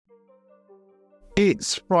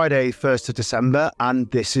It's Friday, 1st of December, and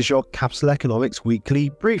this is your Capital Economics Weekly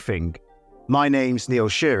Briefing. My name's Neil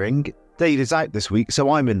Shearing. Dave is out this week,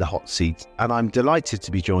 so I'm in the hot seat, and I'm delighted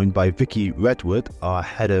to be joined by Vicky Redwood, our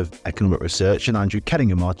Head of Economic Research, and Andrew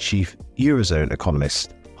Kenningham, our Chief Eurozone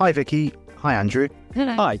Economist. Hi, Vicky. Hi, Andrew.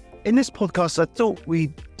 Hello. Hi. In this podcast, I thought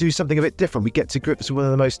we'd do something a bit different. We get to grips with one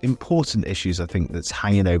of the most important issues, I think, that's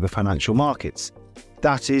hanging over financial markets.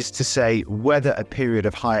 That is to say, whether a period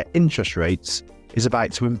of higher interest rates is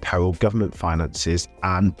about to imperil government finances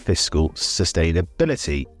and fiscal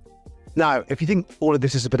sustainability. Now, if you think all of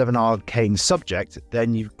this is a bit of an arcane subject,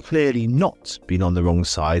 then you've clearly not been on the wrong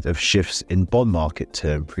side of shifts in bond market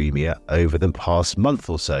term premia over the past month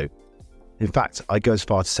or so. In fact, I go as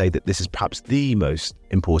far to say that this is perhaps the most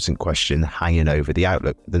important question hanging over the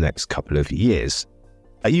outlook for the next couple of years.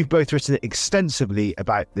 You've both written extensively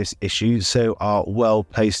about this issue, so are well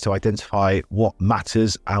placed to identify what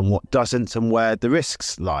matters and what doesn't and where the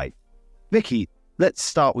risks lie. Vicky, let's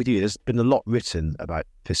start with you. There's been a lot written about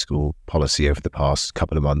fiscal policy over the past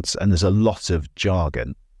couple of months, and there's a lot of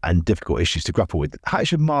jargon and difficult issues to grapple with. How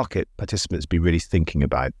should market participants be really thinking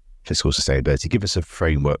about fiscal sustainability? Give us a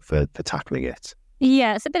framework for tackling it.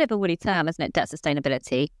 Yeah, it's a bit of a woolly term, isn't it, debt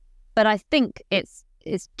sustainability? But I think it's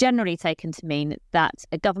generally taken to mean that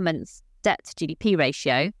a government's debt to GDP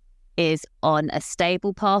ratio is on a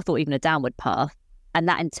stable path or even a downward path. And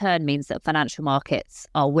that in turn means that financial markets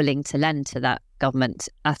are willing to lend to that government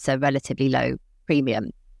at a relatively low premium.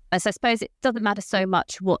 And so I suppose it doesn't matter so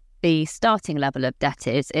much what the starting level of debt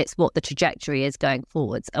is, it's what the trajectory is going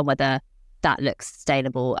forwards and whether that looks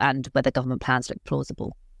sustainable and whether government plans look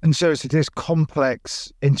plausible. And so it's this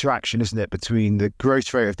complex interaction, isn't it, between the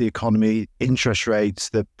growth rate of the economy, interest rates,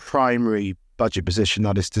 the primary budget position,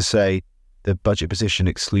 that is to say, the budget position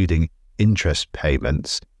excluding interest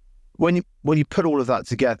payments. When you put all of that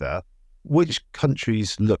together, which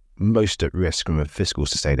countries look most at risk from a fiscal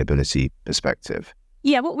sustainability perspective?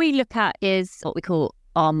 Yeah, what we look at is what we call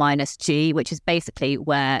R minus G, which is basically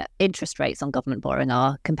where interest rates on government borrowing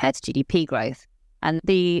are compared to GDP growth. And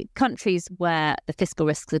the countries where the fiscal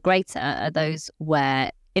risks are greater are those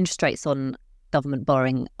where interest rates on government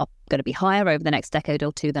borrowing are going to be higher over the next decade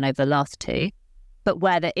or two than over the last two, but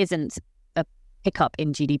where there isn't a pickup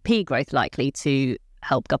in GDP growth likely to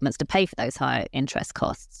help governments to pay for those higher interest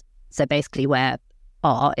costs. So basically where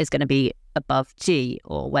R is going to be above G,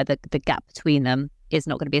 or where the gap between them is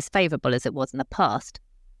not going to be as favourable as it was in the past.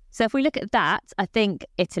 So if we look at that, I think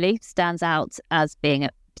Italy stands out as being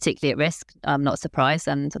particularly at risk. I'm not surprised,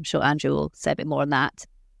 and I'm sure Andrew will say a bit more on that.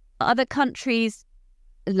 Other countries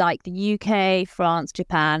like the UK, France,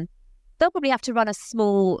 Japan, they'll probably have to run a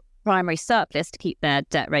small primary surplus to keep their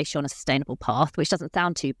debt ratio on a sustainable path, which doesn't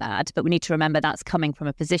sound too bad, but we need to remember that's coming from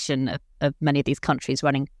a position of many of these countries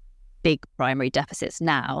running big primary deficits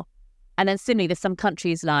now. And then similarly, there's some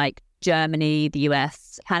countries like Germany, the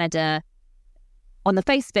US, Canada. On the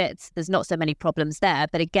face of it, there's not so many problems there.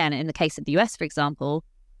 But again, in the case of the US, for example,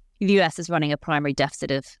 the US is running a primary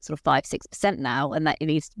deficit of sort of 5-6% now, and that it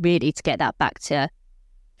needs really to get that back to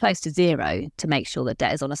close to zero to make sure that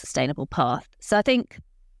debt is on a sustainable path. So I think,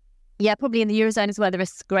 yeah, probably in the Eurozone is where the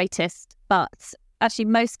risk's greatest, but actually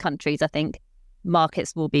most countries, I think,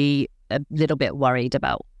 markets will be a little bit worried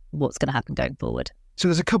about what's going to happen going forward. So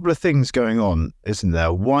there's a couple of things going on, isn't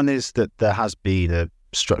there? One is that there has been a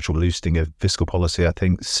structural loosening of fiscal policy, I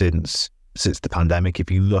think, since the pandemic.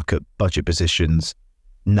 If you look at budget positions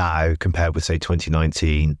now compared with, say,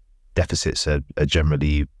 2019, deficits are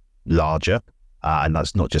generally larger. And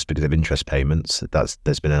that's not just because of interest payments.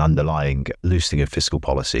 There's been an underlying loosening of fiscal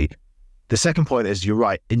policy. The second point is, you're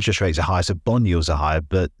right, interest rates are higher, so bond yields are higher.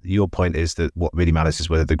 But your point is that what really matters is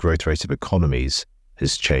whether the growth rate of economies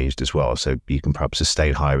has changed as well. So you can perhaps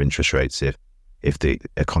sustain higher interest rates if the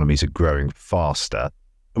economies are growing faster.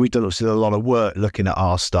 And we've done also a lot of work looking at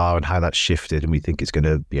R-star and how that's shifted, and we think it's going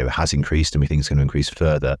to, has increased, and we think it's going to increase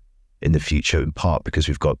further in the future, in part because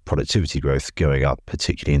we've got productivity growth going up,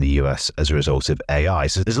 particularly in the US as a result of AI.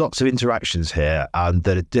 So there's lots of interactions here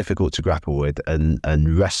that are difficult to grapple with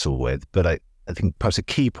and wrestle with. But I think perhaps a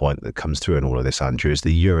key point that comes through in all of this, Andrew, is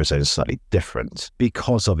the Eurozone is slightly different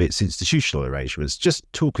because of its institutional arrangements. Just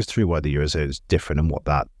talk us through why the Eurozone is different and what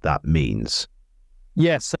that means.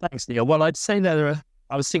 Yes, thanks, Neil. Well, I'd say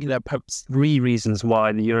I was thinking there are perhaps three reasons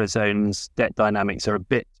why the Eurozone's debt dynamics are a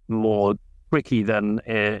bit more tricky than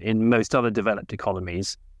in most other developed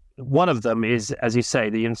economies. One of them is, as you say,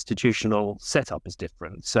 the institutional setup is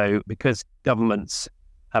different. So because governments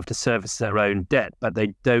have to service their own debt, but they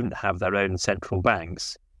don't have their own central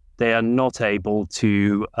banks, they are not able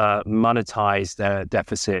to monetize their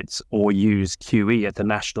deficits or use QE at the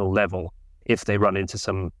national level if they run into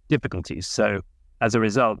some difficulties. So as a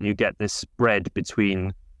result, you get this spread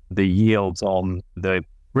between the yields on the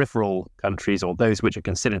peripheral countries, or those which are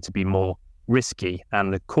considered to be more risky,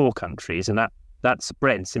 and the core countries. And that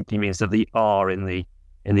spread simply means that the R in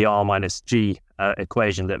the R minus G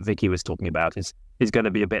equation that Vicky was talking about is going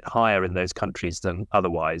to be a bit higher in those countries than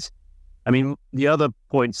otherwise. I mean, the other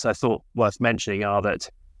points I thought worth mentioning are that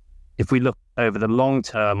if we look over the long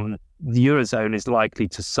term, the Eurozone is likely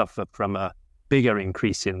to suffer from a bigger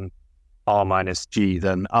increase in R minus G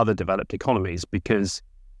than other developed economies, because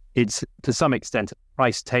it's to some extent a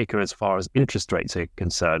price taker as far as interest rates are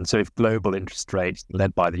concerned. So if global interest rates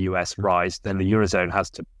led by the US rise, then the Eurozone has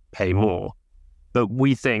to pay more. But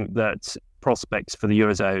we think that prospects for the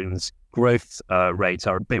Eurozone's growth rates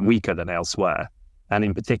are a bit weaker than elsewhere. And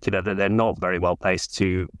in particular, that they're not very well placed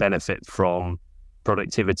to benefit from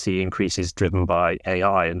productivity increases driven by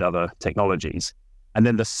AI and other technologies. And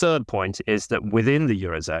then the third point is that within the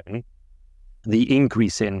Eurozone, the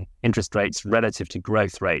increase in interest rates relative to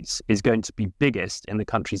growth rates is going to be biggest in the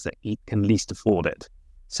countries that can least afford it.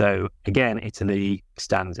 So again, Italy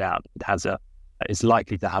stands out. It's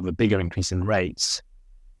likely to have a bigger increase in rates,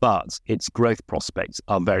 but its growth prospects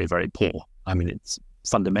are very, very poor. I mean, its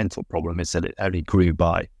fundamental problem is that it only grew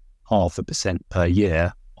by 0.5% per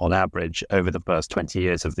year on average over the first 20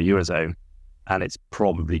 years of the Eurozone, and it's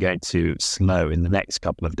probably going to slow in the next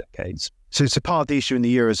couple of decades. So part of the issue in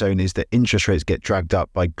the Eurozone is that interest rates get dragged up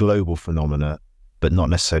by global phenomena, but not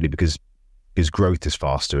necessarily because growth is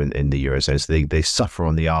faster in the Eurozone. So they suffer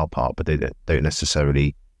on the R part, but they don't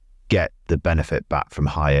necessarily get the benefit back from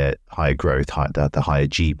higher growth, the higher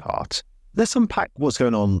G part. Let's unpack what's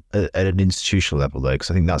going on at an institutional level, though, because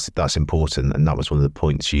I think that's important, and that was one of the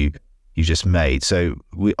points you just made. So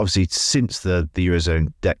we obviously, since the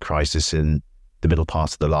Eurozone debt crisis in the middle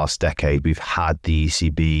part of the last decade, we've had the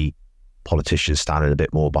ECB politicians standing a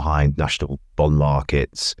bit more behind national bond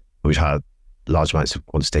markets. We've had large amounts of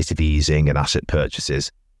quantitative easing and asset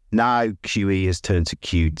purchases. Now QE has turned to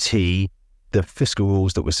QT. The fiscal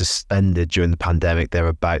rules that were suspended during the pandemic, they're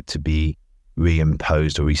about to be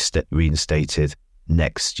reimposed or reinstated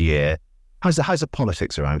next year. How's the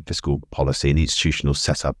politics around fiscal policy and the institutional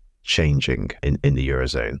setup changing in the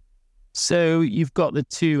Eurozone? So you've got the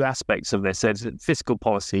two aspects of this, fiscal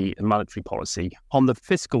policy and monetary policy. On the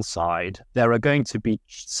fiscal side, there are going to be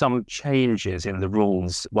some changes in the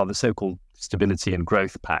rules, the so-called Stability and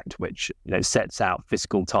Growth Pact, which sets out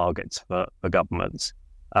fiscal targets for governments.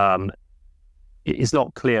 It's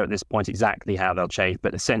not clear at this point exactly how they'll change,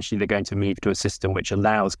 but essentially they're going to move to a system which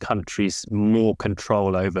allows countries more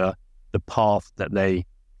control over the path that they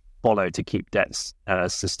follow to keep debts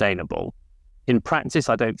sustainable. In practice,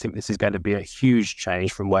 I don't think this is going to be a huge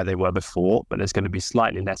change from where they were before, but there's going to be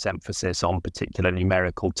slightly less emphasis on particular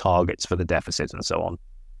numerical targets for the deficit and so on.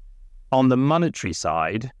 On the monetary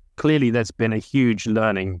side, clearly there's been a huge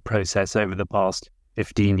learning process over the past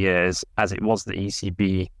 15 years, as it was the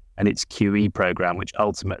ECB and its QE program, which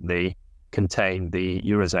ultimately contained the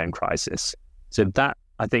Eurozone crisis. So that,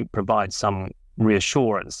 I think, provides some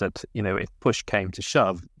reassurance that, if push came to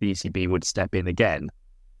shove, the ECB would step in again.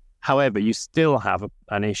 However, you still have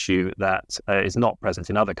an issue that is not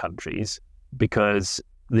present in other countries, because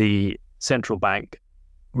the central bank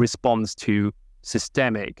responds to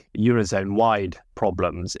systemic Eurozone-wide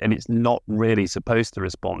problems, and it's not really supposed to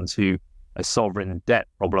respond to a sovereign debt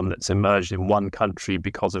problem that's emerged in one country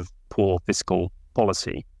because of poor fiscal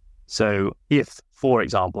policy. So if, for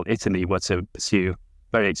example, Italy were to pursue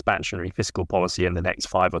very expansionary fiscal policy in the next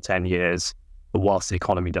 5 or 10 years, but whilst the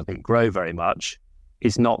economy doesn't grow very much,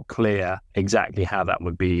 it's not clear exactly how that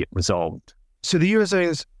would be resolved. So the Eurozone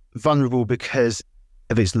is vulnerable because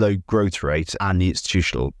of its low growth rate and the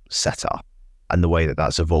institutional setup and the way that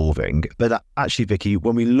that's evolving. But actually, Vicky,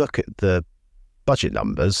 when we look at the budget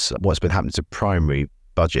numbers, what's been happening to primary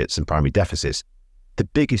budgets and primary deficits, the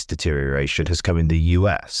biggest deterioration has come in the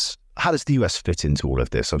US. How does the US fit into all of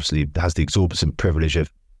this? Obviously, it has the exorbitant privilege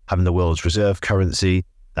of having the world's reserve currency.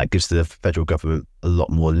 That gives the federal government a lot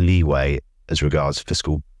more leeway as regards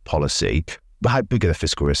fiscal policy. But how big are the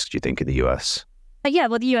fiscal risks, do you think, in the US? The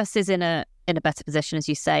US is in a better position, as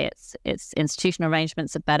you say. Its institutional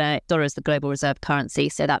arrangements are better. Dollar is the global reserve currency,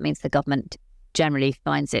 so that means the government generally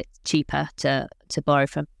finds it cheaper to borrow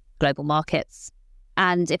from global markets.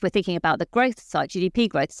 And if we're thinking about the growth side, GDP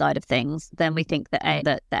growth side of things, then we think that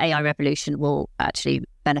the AI revolution will actually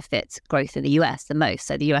benefit growth in the US the most.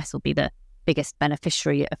 So the US will be the biggest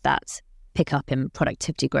beneficiary of that pickup in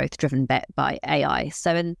productivity growth driven by AI.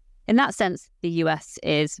 So in that sense, the US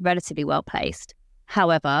is relatively well placed.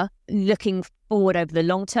 However, looking forward over the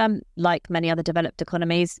long term, like many other developed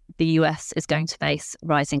economies, the US is going to face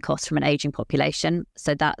rising costs from an aging population.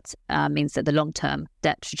 So that means that the long-term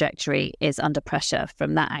debt trajectory is under pressure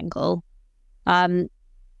from that angle. And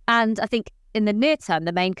I think in the near term,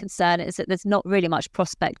 the main concern is that there's not really much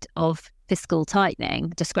prospect of fiscal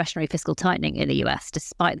tightening, discretionary fiscal tightening in the US,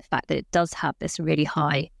 despite the fact that it does have this really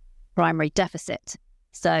high primary deficit.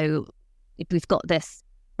 So if we've got this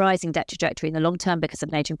rising debt trajectory in the long term because of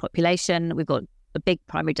an aging population, we've got a big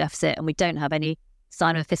primary deficit, and we don't have any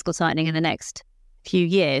sign of fiscal tightening in the next few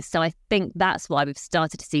years. So I think that's why we've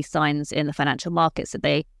started to see signs in the financial markets that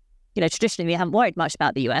they, traditionally we haven't worried much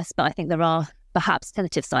about the US, but I think there are perhaps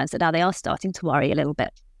tentative signs that now they are starting to worry a little bit.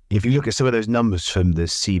 If you look at some of those numbers from the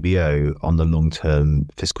CBO on the long-term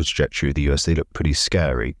fiscal trajectory of the US, they look pretty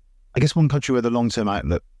scary. I guess one country where the long-term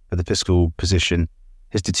outlook for the fiscal position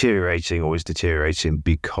is deteriorating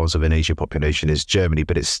because of an aging population is Germany,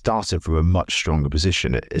 but it's started from a much stronger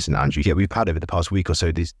position, isn't it, Andrew? Yeah, we've had over the past week or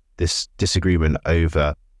so this disagreement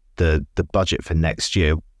over the budget for next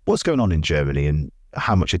year. What's going on in Germany, and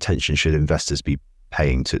how much attention should investors be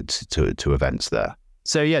paying to events there?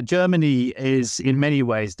 So yeah, Germany is in many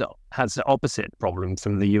ways has the opposite problem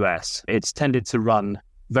from the US. It's tended to run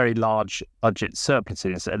very large budget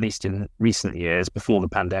surpluses, at least in recent years before the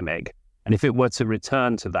pandemic. And if it were to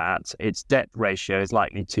return to that, its debt ratio is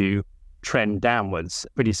likely to trend downwards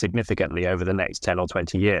pretty significantly over the next 10 or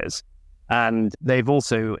 20 years. And they've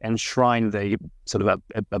also enshrined the sort of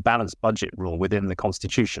a balanced budget rule within the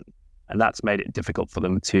constitution. And that's made it difficult for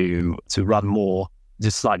them to run more,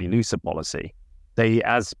 just slightly looser policy. They,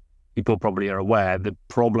 as people probably are aware, the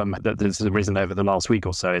problem that has arisen over the last week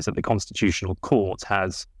or so is that the Constitutional Court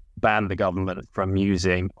has banned the government from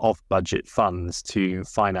using off-budget funds to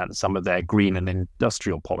finance some of their green and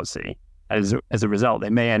industrial policy. As a result, they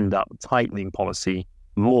may end up tightening policy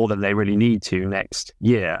more than they really need to next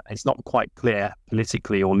year. It's not quite clear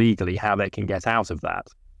politically or legally how they can get out of that.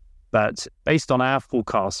 But based on our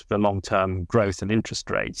forecast for long-term growth and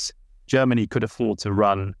interest rates, Germany could afford to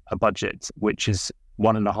run a budget which is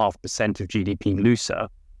 1.5% of GDP looser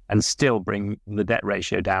and still bring the debt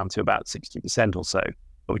ratio down to about 60% or so,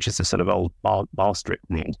 which is a sort of old Maastricht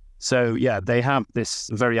rule. So yeah, they have this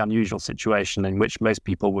very unusual situation in which most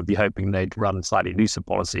people would be hoping they'd run slightly looser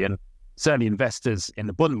policy, and certainly investors in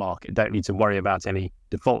the bond market don't need to worry about any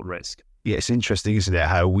default risk. Yeah, it's interesting, isn't it,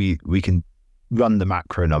 how we can run the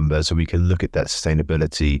macro numbers and we can look at that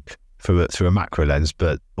sustainability through a macro lens,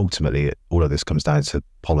 but ultimately all of this comes down to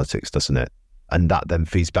politics, doesn't it? And that then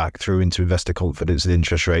feeds back through into investor confidence and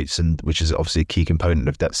interest rates, and which is obviously a key component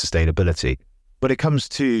of debt sustainability. When it comes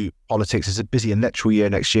to politics, it's a busy electoral year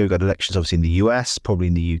next year. We've got elections obviously in the US, probably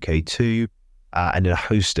in the UK too, and a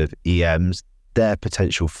host of EMs, their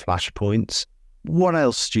potential flashpoints. What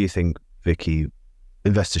else do you think, Vicky,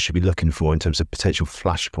 investors should be looking for in terms of potential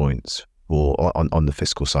flashpoints or on the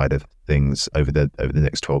fiscal side of things over the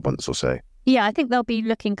next 12 months or so? Yeah, I think they'll be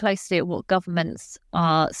looking closely at what governments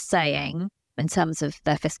are saying in terms of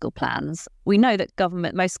their fiscal plans. We know that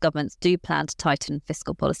most governments do plan to tighten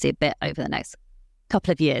fiscal policy a bit over the next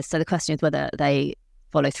couple of years. So the question is whether they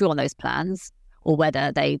follow through on those plans or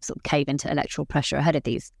whether they sort of cave into electoral pressure ahead of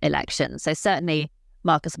these elections. So certainly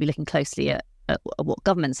markets will be looking closely at what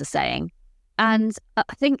governments are saying. And I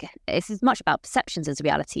think it's as much about perceptions as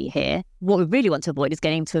reality here. What we really want to avoid is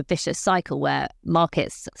getting into a vicious cycle where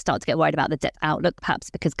markets start to get worried about the debt outlook,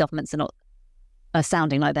 perhaps because governments are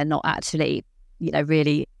sounding like they're not actually,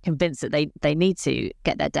 really convinced that they need to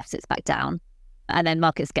get their deficits back down. And then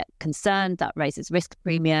markets get concerned, that raises risk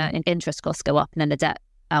premia, and interest costs go up, and then the debt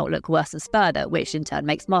outlook worsens further, which in turn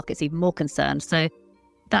makes markets even more concerned. So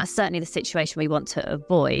that's certainly the situation we want to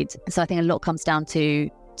avoid. So I think a lot comes down to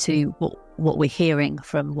what we're hearing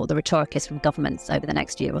from what the rhetoric is from governments over the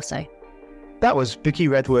next year or so. That was Vicky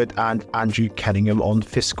Redwood and Andrew Kenningham on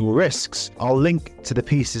fiscal risks. I'll link to the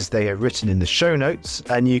pieces they have written in the show notes,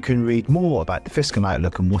 and you can read more about the fiscal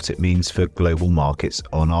outlook and what it means for global markets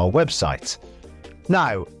on our website.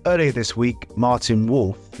 Now, earlier this week, Martin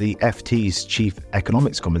Wolf, the FT's chief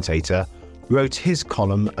economics commentator, wrote his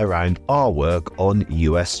column around our work on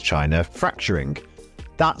US-China fracturing.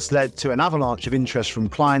 That's led to an avalanche of interest from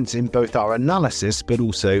clients in both our analysis, but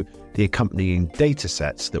also the accompanying data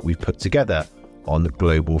sets that we've put together on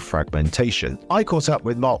global fragmentation. I caught up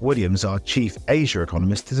with Mark Williams, our chief Asia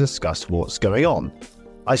economist, to discuss what's going on.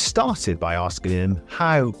 I started by asking him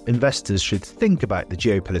how investors should think about the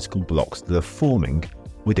geopolitical blocks that are forming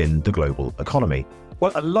within the global economy.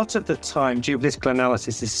 Well, a lot of the time, geopolitical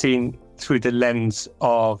analysis is seen through the lens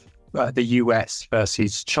of the US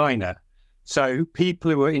versus China. So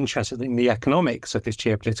people who are interested in the economics of this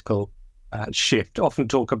geopolitical shift often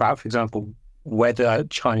talk about, for example, whether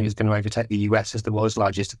China is going to overtake the US as the world's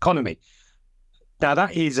largest economy. Now,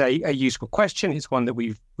 that is a useful question. It's one that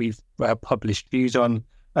we've published views on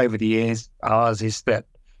over the years. Ours is that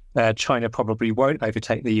China probably won't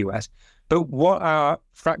overtake the US. But what our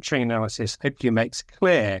fracturing analysis hopefully makes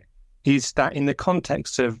clear is that in the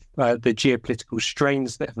context of the geopolitical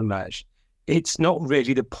strains that have emerged, it's not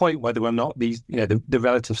really the point whether or not these, the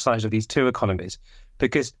relative size of these two economies,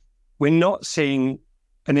 because we're not seeing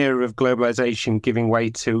an era of globalization giving way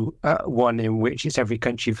to one in which it's every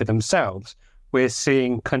country for themselves. We're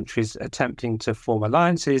seeing countries attempting to form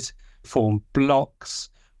alliances, form blocs.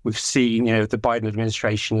 We've seen, the Biden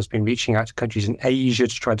administration has been reaching out to countries in Asia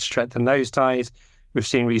to try to strengthen those ties. We've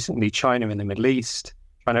seen recently China in the Middle East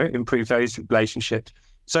trying to improve those relationships.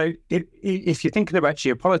 So if you're thinking about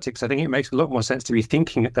geopolitics, I think it makes a lot more sense to be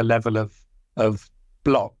thinking at the level of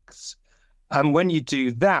blocs. And when you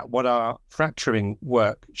do that, what our fracturing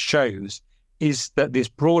work shows is that this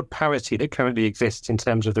broad parity that currently exists in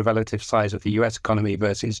terms of the relative size of the US economy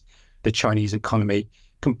versus the Chinese economy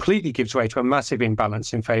completely gives way to a massive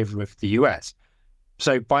imbalance in favor of the US.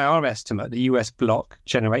 So by our estimate, the US bloc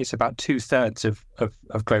generates about 2/3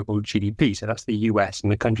 of global GDP. So that's the US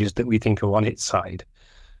and the countries that we think are on its side,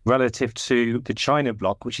 relative to the China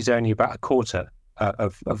bloc, which is only about 1/4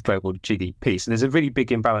 of global GDP. So there's a really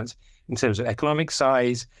big imbalance in terms of economic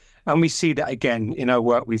size. And we see that, again, in our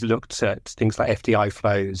work, we've looked at things like FDI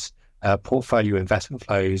flows, portfolio investment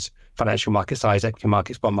flows, financial market size, equity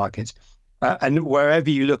markets, bond markets. And wherever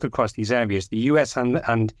you look across these areas, the US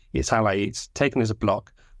and its allies, taken as a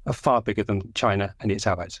bloc, are far bigger than China and its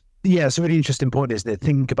allies. Yeah, it's a really interesting point, isn't it?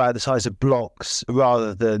 Think about the size of blocks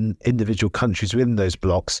rather than individual countries within those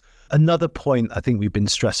blocks. Another point I think we've been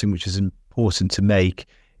stressing, which is important to make,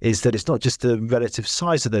 is that it's not just the relative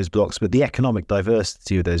size of those blocks, but the economic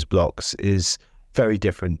diversity of those blocks is very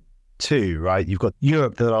different too, right? You've got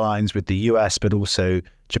Europe that aligns with the US, but also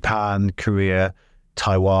Japan, Korea,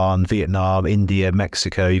 Taiwan, Vietnam, India,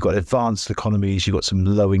 Mexico. You've got advanced economies, you've got some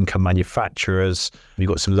low-income manufacturers, you've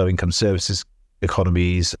got some low-income services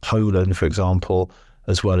economies, Poland, for example,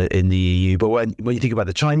 as well in the EU. But when you think about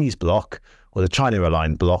the Chinese bloc or the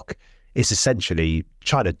China-aligned bloc, it's essentially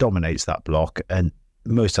China dominates that bloc, and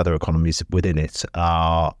most other economies within it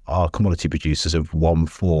are commodity producers of one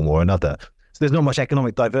form or another. So there's not much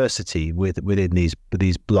economic diversity within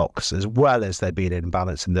these blocks, as well as there being an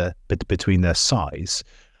imbalance between their size.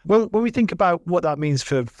 Well, when we think about what that means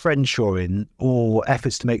for friendshoring or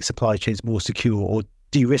efforts to make supply chains more secure or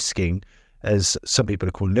de-risking, as some people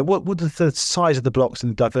are calling it, what does the size of the blocks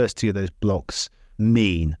and the diversity of those blocks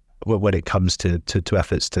mean when it comes to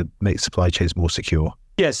efforts to make supply chains more secure?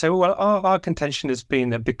 Yeah, so our contention has been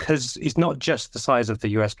that because it's not just the size of the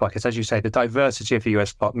US bloc, it's, as you say, the diversity of the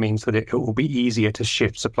US bloc means that it will be easier to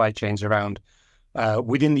shift supply chains around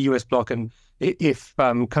within the US bloc. And if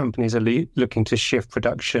companies are looking to shift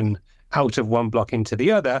production out of one bloc into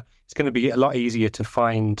the other, it's going to be a lot easier to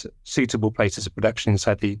find suitable places of production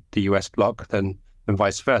inside the US bloc than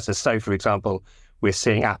vice versa. So, for example, we're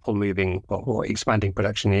seeing Apple moving or expanding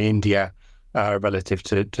production in India relative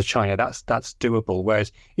to China. That's doable,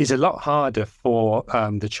 whereas it's a lot harder for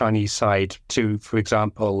the Chinese side to, for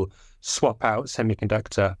example, swap out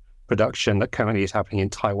semiconductor production that currently is happening in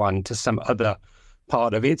Taiwan to some other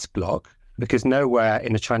part of its bloc, because nowhere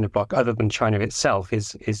in the China bloc other than China itself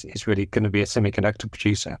is really going to be a semiconductor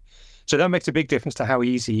producer. So that makes a big difference to how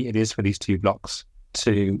easy it is for these two blocs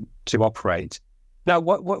to operate. Now,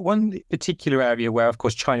 one particular area where, of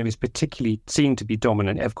course, China is particularly seen to be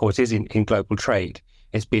dominant, of course, is in global trade.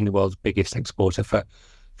 It's been the world's biggest exporter for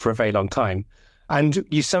a very long time. And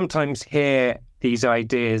you sometimes hear these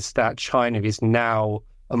ideas that China is now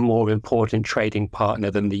a more important trading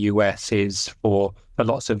partner than the US is for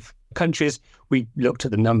lots of countries. We looked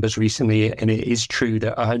at the numbers recently, and it is true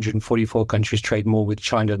that 144 countries trade more with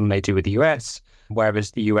China than they do with the US,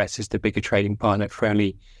 whereas the US is the bigger trading partner for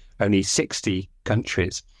only 60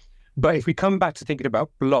 countries. But if we come back to thinking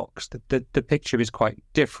about blocks, the picture is quite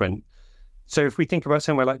different. So if we think about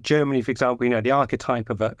somewhere like Germany, for example, the archetype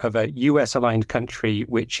of a US-aligned country,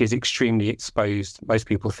 which is extremely exposed, most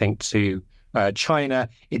people think, to China.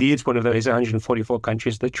 It is one of those 144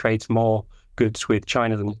 countries that trades more goods with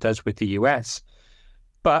China than it does with the US.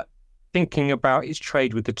 But thinking about its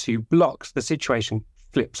trade with the two blocks, the situation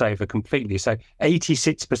flips over completely. So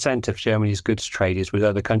 86% of Germany's goods trade is with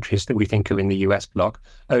other countries that we think of in the US bloc.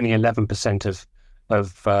 Only 11%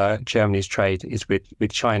 of Germany's trade is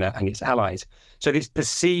with China and its allies. So this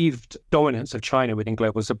perceived dominance of China within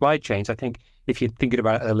global supply chains, I think, if you're thinking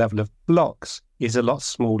about it at a level of blocks, is a lot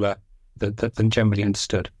smaller than generally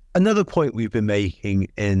understood. Another point we've been making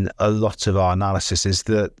in a lot of our analysis is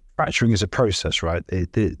that fracturing is a process, right?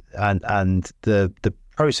 And the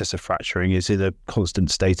process of fracturing is in a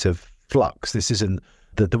constant state of flux. This isn't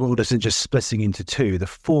that the world isn't just splitting into two. The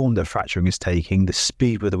form that fracturing is taking, the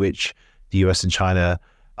speed with which the US and China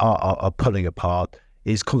are pulling apart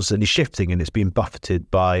is constantly shifting, and it's being buffeted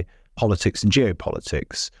by politics and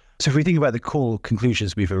geopolitics. So if we think about the core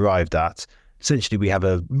conclusions we've arrived at, essentially we have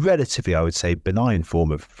a relatively, I would say, benign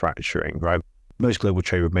form of fracturing, right? Most global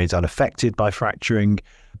trade remains unaffected by fracturing,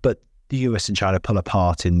 but the US and China pull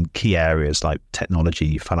apart in key areas like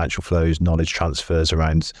technology, financial flows, knowledge transfers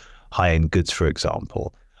around high-end goods, for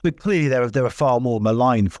example. But clearly there are far more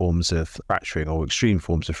malign forms of fracturing or extreme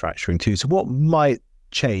forms of fracturing too. So what might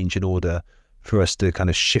change in order for us to kind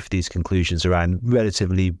of shift these conclusions around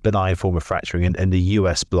relatively benign form of fracturing and the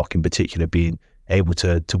US bloc in particular being able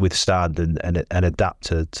to withstand and adapt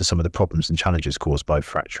to some of the problems and challenges caused by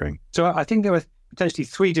fracturing? So I think there are potentially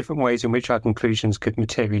three different ways in which our conclusions could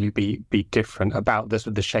materially be different about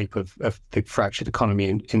the shape of the fractured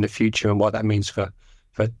economy in the future and what that means for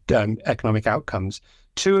economic outcomes.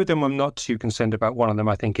 Two of them I'm not too concerned about. One of them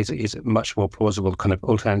I think is a much more plausible kind of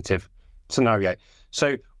alternative scenario.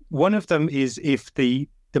 So one of them is if the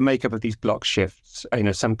makeup of these blocks shifts,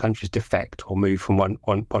 some countries defect or move from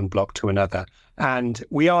one block to another. And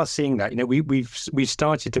we are seeing that. We've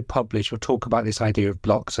started to publish or talk about this idea of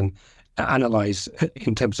blocks and analyze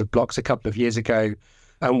in terms of blocks a couple of years ago.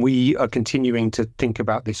 And we are continuing to think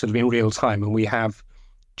about this sort of in real time. And we have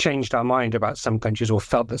changed our mind about some countries, or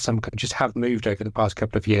felt that some countries have moved over the past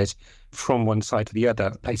couple of years from one side to the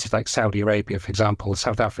other. Places like Saudi Arabia, for example,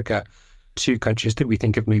 South Africa, two countries that we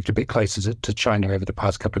think have moved a bit closer to China over the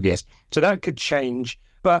past couple of years. So that could change,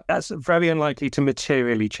 but that's very unlikely to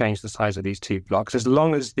materially change the size of these two blocks. As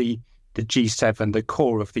long as the G7, the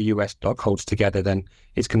core of the US bloc, holds together, then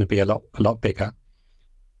it's going to be a lot bigger.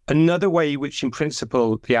 Another way which in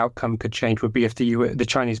principle the outcome could change would be if the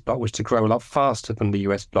Chinese bloc was to grow a lot faster than the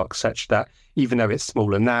US bloc, such that even though it's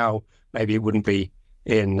smaller now, maybe it wouldn't be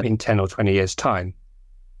in 10 or 20 years' time.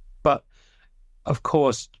 But of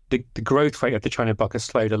course, the growth rate of the China bloc has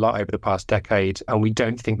slowed a lot over the past decade, and we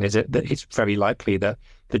don't think that it's very likely that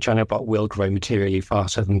the China bloc will grow materially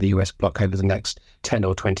faster than the US bloc over the next 10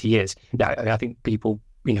 or 20 years. Now, I think people,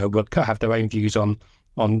 will have their own views on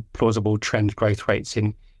plausible trend growth rates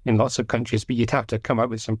in lots of countries, but you'd have to come up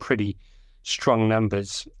with some pretty strong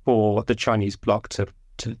numbers for the Chinese bloc to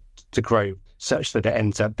grow such that it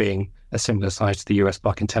ends up being a similar size to the US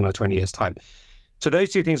bloc in 10 or 20 years' time. So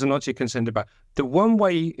those two things I'm not too concerned about. The one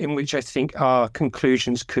way in which I think our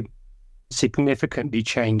conclusions could significantly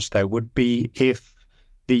change, though, would be if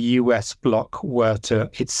the US bloc were to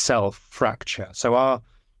itself fracture. So our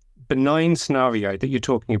benign scenario that you're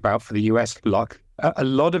talking about for the US bloc, a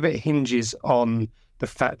lot of it hinges on the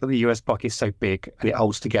fact that the US bloc is so big and it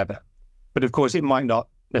holds together. But of course, it might not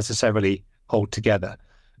necessarily hold together.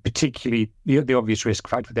 Particularly, the obvious risk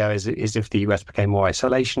factor there is if the US became more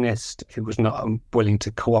isolationist, if it was not willing to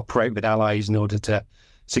cooperate with allies in order to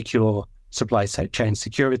secure supply chain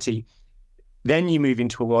security. Then you move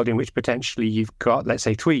into a world in which potentially you've got, let's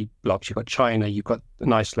say, three blocks. You've got China, you've got an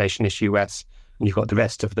isolationist US, and you've got the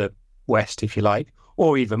rest of the West, if you like,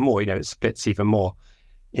 or even more, it splits even more.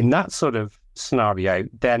 In that sort of scenario,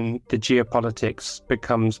 then the geopolitics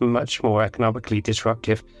becomes much more economically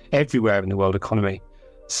disruptive everywhere in the world economy.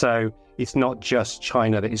 So it's not just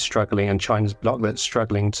China that is struggling and China's bloc that's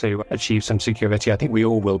struggling to achieve some security. I think we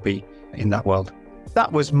all will be in that world.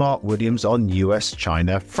 That was Mark Williams on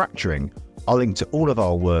US-China fracturing. I'll link to all of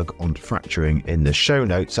our work on fracturing in the show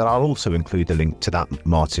notes, and I'll also include a link to that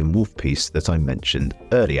Martin Wolf piece that I mentioned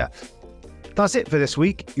earlier. That's it for this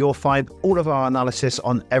week. You'll find all of our analysis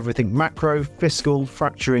on everything macro, fiscal,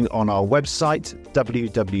 fracturing on our website,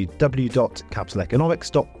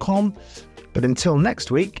 www.capitaleconomics.com. But until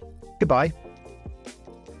next week, goodbye.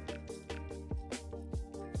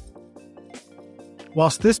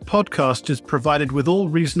 Whilst this podcast is provided with all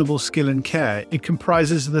reasonable skill and care, it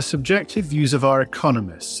comprises the subjective views of our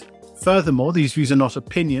economists. Furthermore, these views are not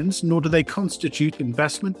opinions, nor do they constitute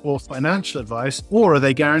investment or financial advice, or are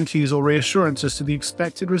they guarantees or reassurances to the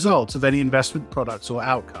expected results of any investment products or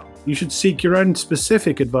outcome. You should seek your own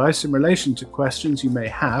specific advice in relation to questions you may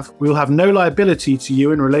have. We will have no liability to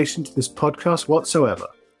you in relation to this podcast whatsoever.